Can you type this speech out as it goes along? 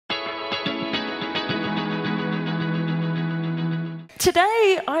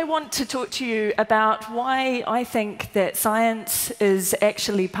Today, I want to talk to you about why I think that science is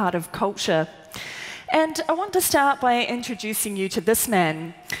actually part of culture. And I want to start by introducing you to this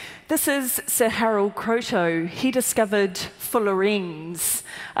man. This is Sir Harold Kroto. He discovered fullerenes,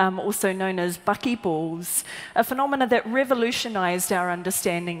 also known as buckyballs, a phenomena that revolutionized our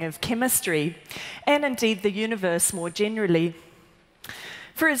understanding of chemistry, and indeed the universe more generally.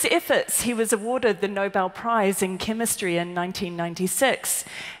 For his efforts, he was awarded the Nobel Prize in Chemistry in 1996.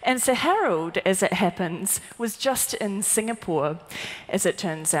 And Sir Harold, as it happens, was just in Singapore, as it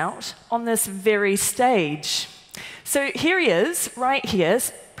turns out, on this very stage. So here he is, right here,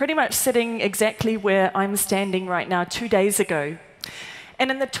 pretty much sitting exactly where I'm standing right now 2 days ago.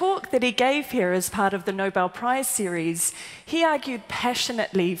 And in the talk that he gave here as part of the Nobel Prize series, he argued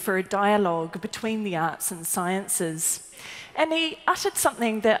passionately for a dialogue between the arts and sciences. And he uttered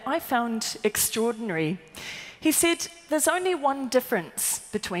something that I found extraordinary. He said, there's only one difference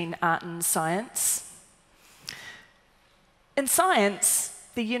between art and science. In science,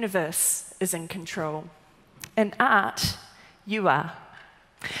 the universe is in control. In art, you are.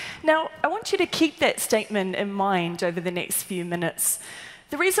 Now, I want you to keep that statement in mind over the next few minutes.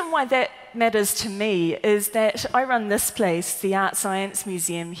 The reason why that matters to me is that I run this place, the ArtScience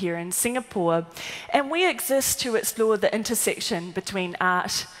Museum here in Singapore, and we exist to explore the intersection between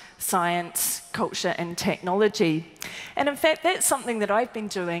art, science, culture, and technology. And in fact, that's something that I've been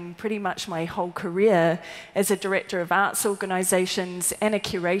doing pretty much my whole career as a director of arts organizations and a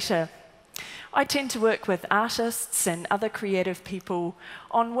curator. I tend to work with artists and other creative people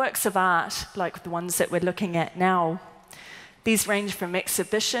on works of art like the ones that we're looking at now. These range from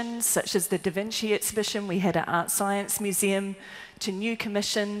exhibitions, such as the Da Vinci exhibition we had at ArtScience Museum, to new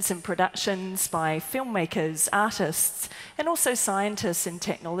commissions and productions by filmmakers, artists, and also scientists and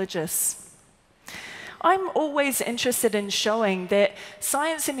technologists. I'm always interested in showing that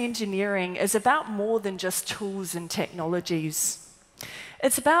science and engineering is about more than just tools and technologies.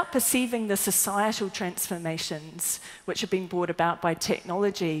 It's about perceiving the societal transformations which have been brought about by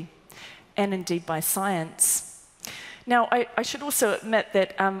technology and indeed by science. Now, I should also admit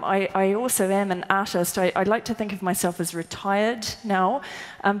that I also am an artist. I like to think of myself as retired now,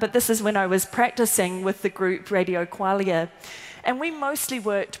 but this is when I was practicing with the group Radio Qualia. And we mostly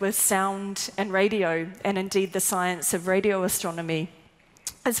worked with sound and radio, and indeed the science of radio astronomy,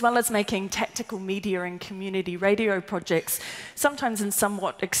 as well as making tactical media and community radio projects, sometimes in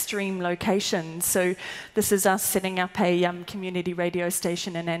somewhat extreme locations. So this is us setting up a community radio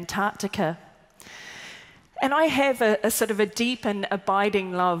station in Antarctica. And I have a sort of a deep and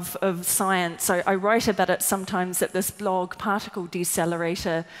abiding love of science. I write about it sometimes at this blog, Particle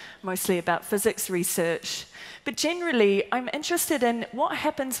Decelerator, mostly about physics research. But generally, I'm interested in what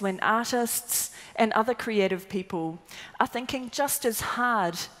happens when artists and other creative people are thinking just as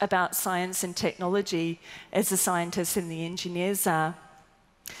hard about science and technology as the scientists and the engineers are.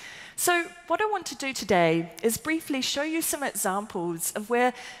 So what I want to do today is briefly show you some examples of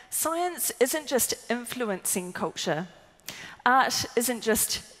where science isn't just influencing culture, art isn't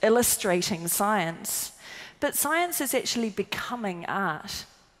just illustrating science, but science is actually becoming art.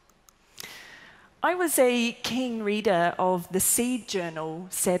 I was a keen reader of the Seed journal,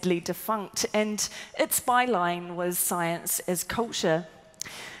 sadly defunct, and its byline was Science as Culture.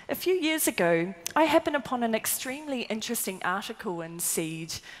 A few years ago, I happened upon an extremely interesting article in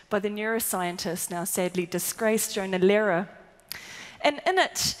Seed by the neuroscientist, now sadly disgraced, Jonah Lehrer. And in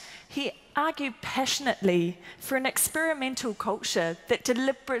it, he argued passionately for an experimental culture that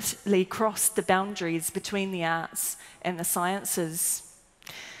deliberately crossed the boundaries between the arts and the sciences.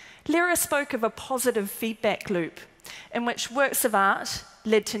 Lehrer spoke of a positive feedback loop in which works of art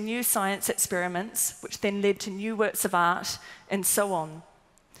led to new science experiments, which then led to new works of art, and so on.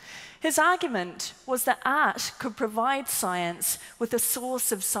 His argument was that art could provide science with a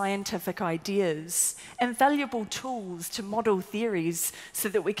source of scientific ideas and valuable tools to model theories so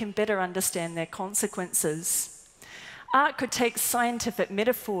that we can better understand their consequences. Art could take scientific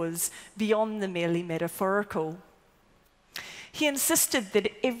metaphors beyond the merely metaphorical. He insisted that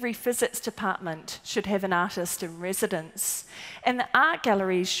every physics department should have an artist in residence, and that art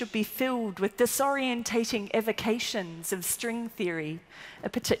galleries should be filled with disorientating evocations of string theory, a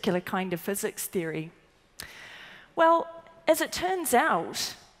particular kind of physics theory. Well, as it turns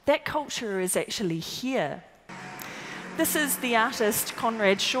out, that culture is actually here. This is the artist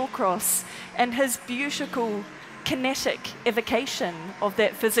Conrad Shawcross and his beautiful kinetic evocation of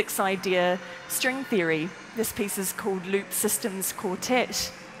that physics idea, string theory. This piece is called Loop Systems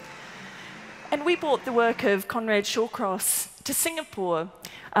Quartet. And we brought the work of Conrad Shawcross to Singapore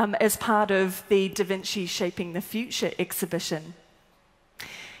as part of the Da Vinci Shaping the Future exhibition.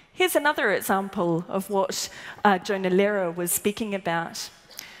 Here's another example of what Jonah Lehrer was speaking about.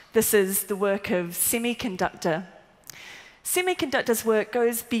 This is the work of Semiconductor. Semiconductor's work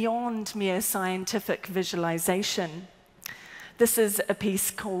goes beyond mere scientific visualization. This is a piece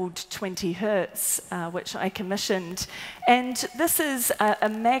called 20 Hertz, which I commissioned. And this is a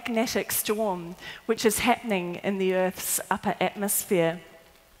magnetic storm which is happening in the Earth's upper atmosphere.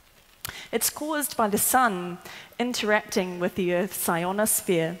 It's caused by the sun interacting with the Earth's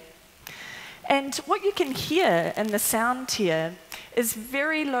ionosphere. And what you can hear in the sound here is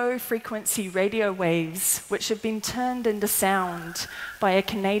very low frequency radio waves which have been turned into sound by a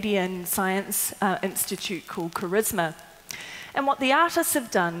Canadian science institute called Charisma. And what the artists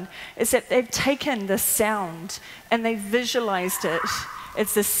have done is that they've taken this sound and they've visualized it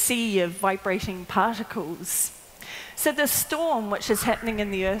as a sea of vibrating particles. So the storm which is happening in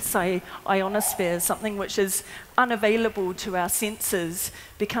the Earth's ionosphere, something which is unavailable to our senses,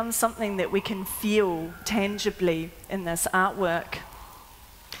 becomes something that we can feel tangibly in this artwork.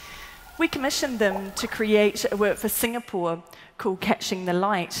 We commissioned them to create a work for Singapore called Catching the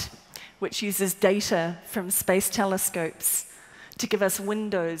Light, which uses data from space telescopes to give us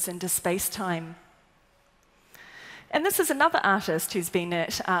windows into space-time. And this is another artist who's been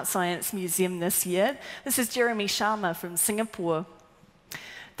at ArtScience Museum this year. This is Jeremy Sharma from Singapore.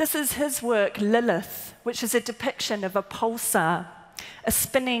 This is his work, Lilith, which is a depiction of a pulsar, a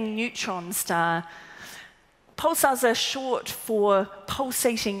spinning neutron star. Pulsars are short for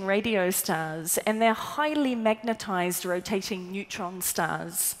pulsating radio stars, and they're highly magnetized rotating neutron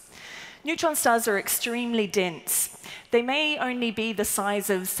stars. Neutron stars are extremely dense. They may only be the size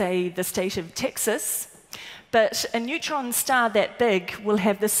of, say, the state of Texas, but a neutron star that big will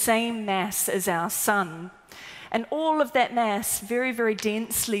have the same mass as our sun. And all of that mass, very, very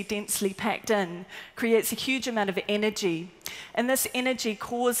densely packed in, creates a huge amount of energy. And this energy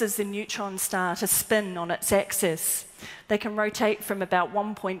causes the neutron star to spin on its axis. They can rotate from about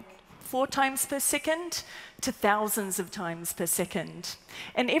 1.4 times per second to thousands of times per second.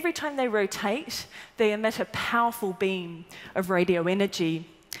 And every time they rotate, they emit a powerful beam of radio energy.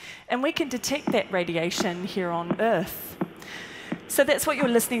 And we can detect that radiation here on Earth. So that's what you're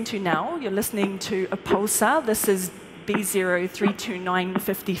listening to now. You're listening to a pulsar. This is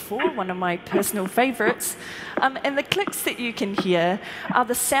B032954, one of my personal favorites. And the clicks that you can hear are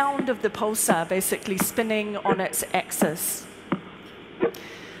the sound of the pulsar basically spinning on its axis.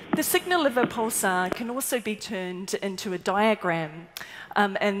 The signal of a pulsar can also be turned into a diagram.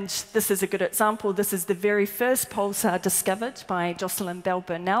 And this is a good example. This is the very first pulsar discovered by Jocelyn Bell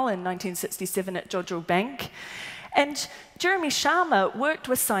Burnell in 1967 at Jodrell Bank. And Jeremy Sharma worked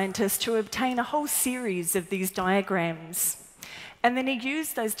with scientists to obtain a whole series of these diagrams. And then he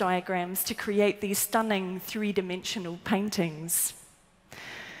used those diagrams to create these stunning three-dimensional paintings.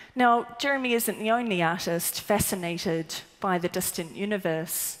 Now, Jeremy isn't the only artist fascinated by the distant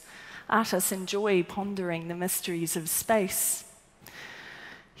universe. Artists enjoy pondering the mysteries of space.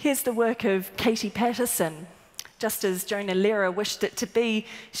 Here's the work of Katie Peterson. Just as Jonah Lehrer wished it to be,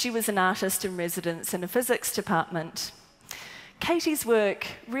 she was an artist in residence in a physics department. Katie's work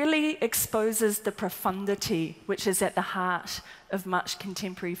really exposes the profundity which is at the heart of much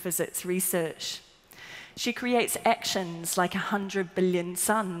contemporary physics research. She creates actions like 100 billion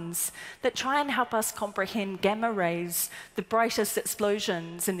suns that try and help us comprehend gamma rays, the brightest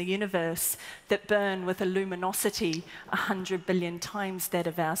explosions in the universe that burn with a luminosity 100 billion times that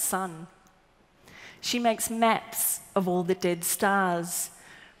of our sun. She makes maps of all the dead stars,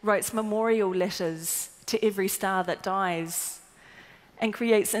 writes memorial letters to every star that dies, and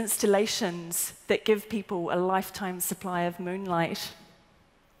creates installations that give people a lifetime supply of moonlight.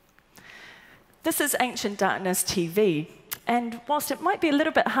 This is Ancient Darkness TV, and whilst it might be a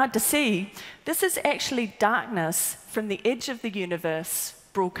little bit hard to see, this is actually darkness from the edge of the universe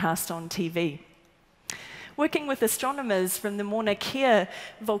broadcast on TV. Working with astronomers from the Mauna Kea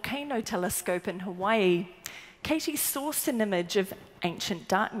volcano telescope in Hawaii, Katie sourced an image of ancient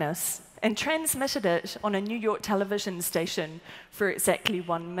darkness and transmitted it on a New York television station for exactly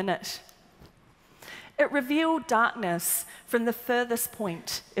 1 minute. It revealed darkness from the furthest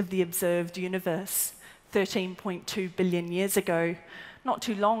point of the observed universe, 13.2 billion years ago, not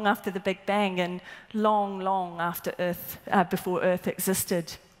too long after the Big Bang and long after before Earth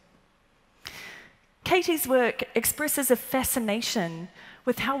existed. Katie's work expresses a fascination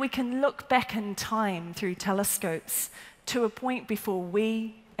with how we can look back in time through telescopes to a point before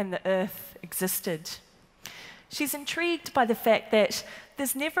we and the Earth existed. She's intrigued by the fact that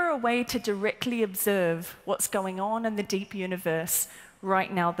there's never a way to directly observe what's going on in the deep universe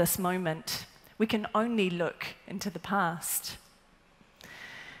right now, this moment. We can only look into the past.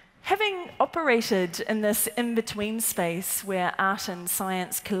 Having operated in this in-between space where art and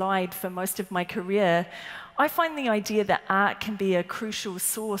science collide for most of my career, I find the idea that art can be a crucial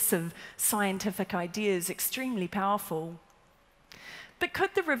source of scientific ideas extremely powerful. But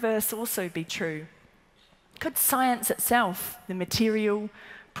could the reverse also be true? Could science itself, the material,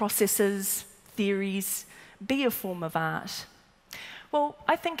 processes, theories, be a form of art? Well,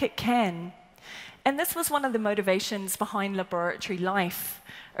 I think it can. And this was one of the motivations behind Laboratory Life,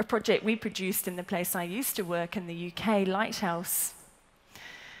 a project we produced in the place I used to work in the UK, Lighthouse.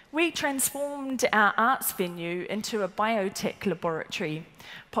 We transformed our arts venue into a biotech laboratory,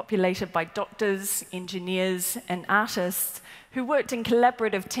 populated by doctors, engineers, and artists who worked in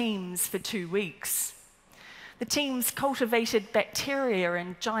collaborative teams for 2 weeks. The teams cultivated bacteria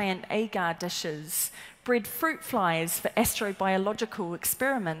in giant agar dishes, bred fruit flies for astrobiological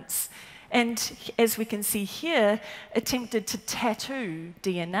experiments, and, as we can see here, attempted to tattoo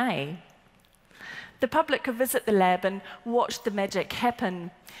DNA. The public could visit the lab and watch the magic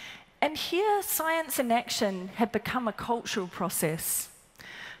happen. And here, science in action had become a cultural process.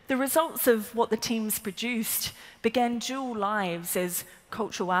 The results of what the teams produced began dual lives as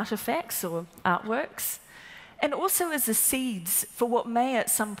cultural artifacts or artworks, and also as the seeds for what may at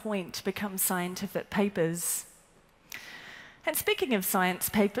some point become scientific papers. And speaking of science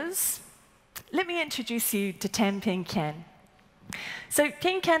papers, let me introduce you to Tam Peng Can. So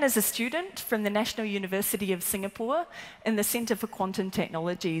Peng Can is a student from the National University of Singapore in the Centre for Quantum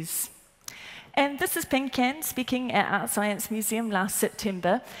Technologies. And this is Peng Can speaking at ArtScience Museum last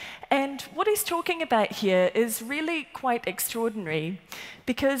September. And what he's talking about here is really quite extraordinary,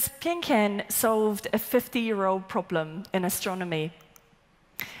 because Peng Can solved a 50-year-old problem in astronomy.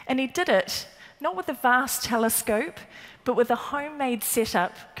 And he did it not with a vast telescope, but with a homemade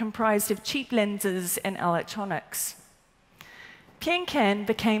setup comprised of cheap lenses and electronics. Peng Can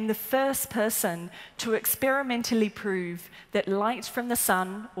became the first person to experimentally prove that light from the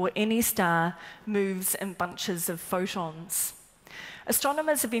sun or any star moves in bunches of photons.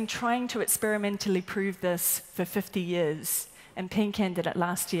 Astronomers have been trying to experimentally prove this for 50 years, and Peng Can did it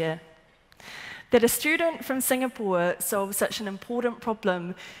last year. That a student from Singapore solved such an important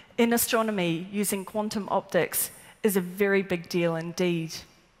problem in astronomy using quantum optics is a very big deal indeed.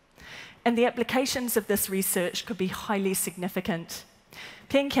 And the applications of this research could be highly significant.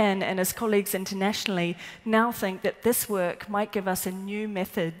 Peng Can and his colleagues internationally now think that this work might give us a new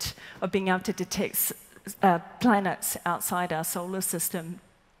method of being able to detect planets outside our solar system.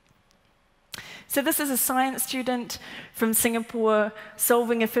 So this is a science student from Singapore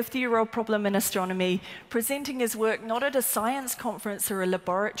solving a 50-year-old problem in astronomy, presenting his work not at a science conference or a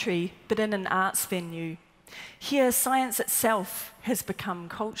laboratory, but in an arts venue. Here, science itself has become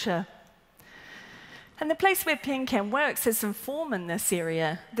culture. And the place where Peng Can works has some form in this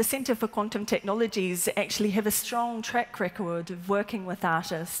area. The Centre for Quantum Technologies actually have a strong track record of working with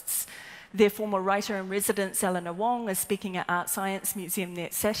artists. Their former writer-in-residence, Eleanor Wong, is speaking at ArtScience Museum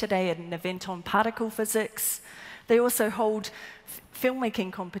next Saturday at an event on particle physics. They also hold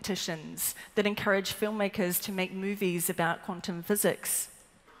filmmaking competitions that encourage filmmakers to make movies about quantum physics.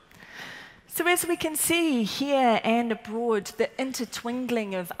 So as we can see here and abroad, the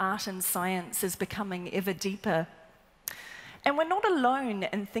intertwingling of art and science is becoming ever deeper. And we're not alone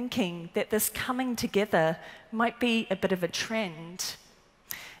in thinking that this coming together might be a bit of a trend.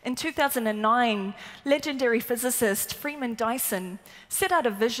 In 2009, legendary physicist Freeman Dyson set out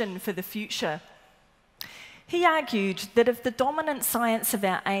a vision for the future. He argued that if the dominant science of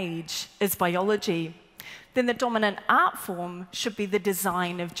our age is biology, then the dominant art form should be the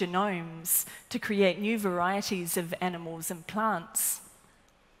design of genomes to create new varieties of animals and plants.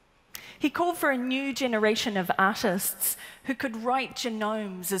 He called for a new generation of artists who could write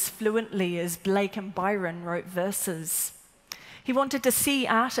genomes as fluently as Blake and Byron wrote verses. He wanted to see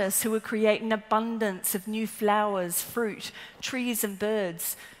artists who would create an abundance of new flowers, fruit, trees, and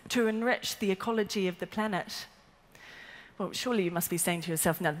birds to enrich the ecology of the planet. Well, surely you must be saying to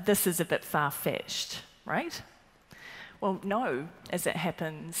yourself, now this is a bit far-fetched, right? Well, no, as it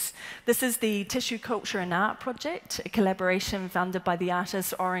happens. This is the Tissue Culture and Art Project, a collaboration founded by the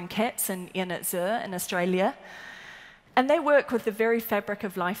artists Oren Katz and Ian Zur in Australia. And they work with the very fabric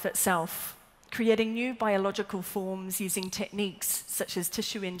of life itself, creating new biological forms using techniques such as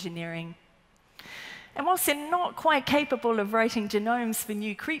tissue engineering. And whilst they're not quite capable of writing genomes for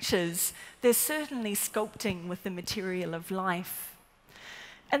new creatures, they're certainly sculpting with the material of life.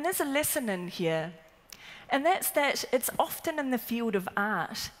 And there's a lesson in here, and that's that it's often in the field of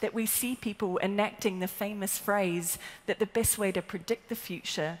art that we see people enacting the famous phrase that the best way to predict the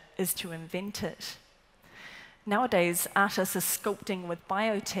future is to invent it. Nowadays, artists are sculpting with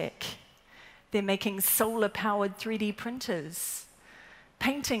biotech. They're making solar-powered 3D printers,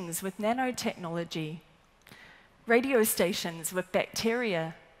 paintings with nanotechnology, radio stations with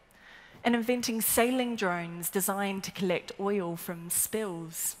bacteria, and inventing sailing drones designed to collect oil from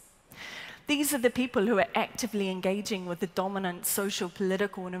spills. These are the people who are actively engaging with the dominant social,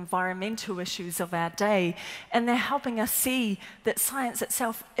 political, and environmental issues of our day, and they're helping us see that science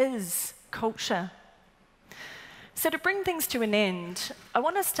itself is culture. So to bring things to an end, I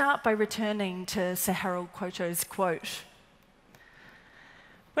want to start by returning to Sir Harold Quoto's quote.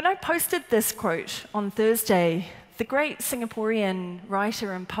 When I posted this quote on Thursday, the great Singaporean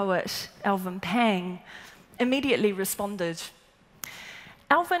writer and poet Alvin Pang immediately responded.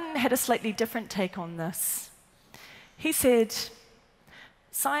 Alvin had a slightly different take on this. He said,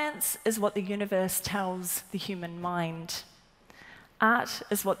 "Science is what the universe tells the human mind. Art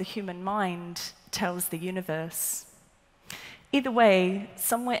is what the human mind tells the universe." Either way,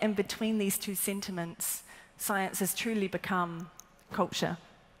 somewhere in between these two sentiments, science has truly become culture.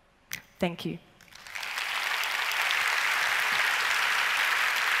 Thank you.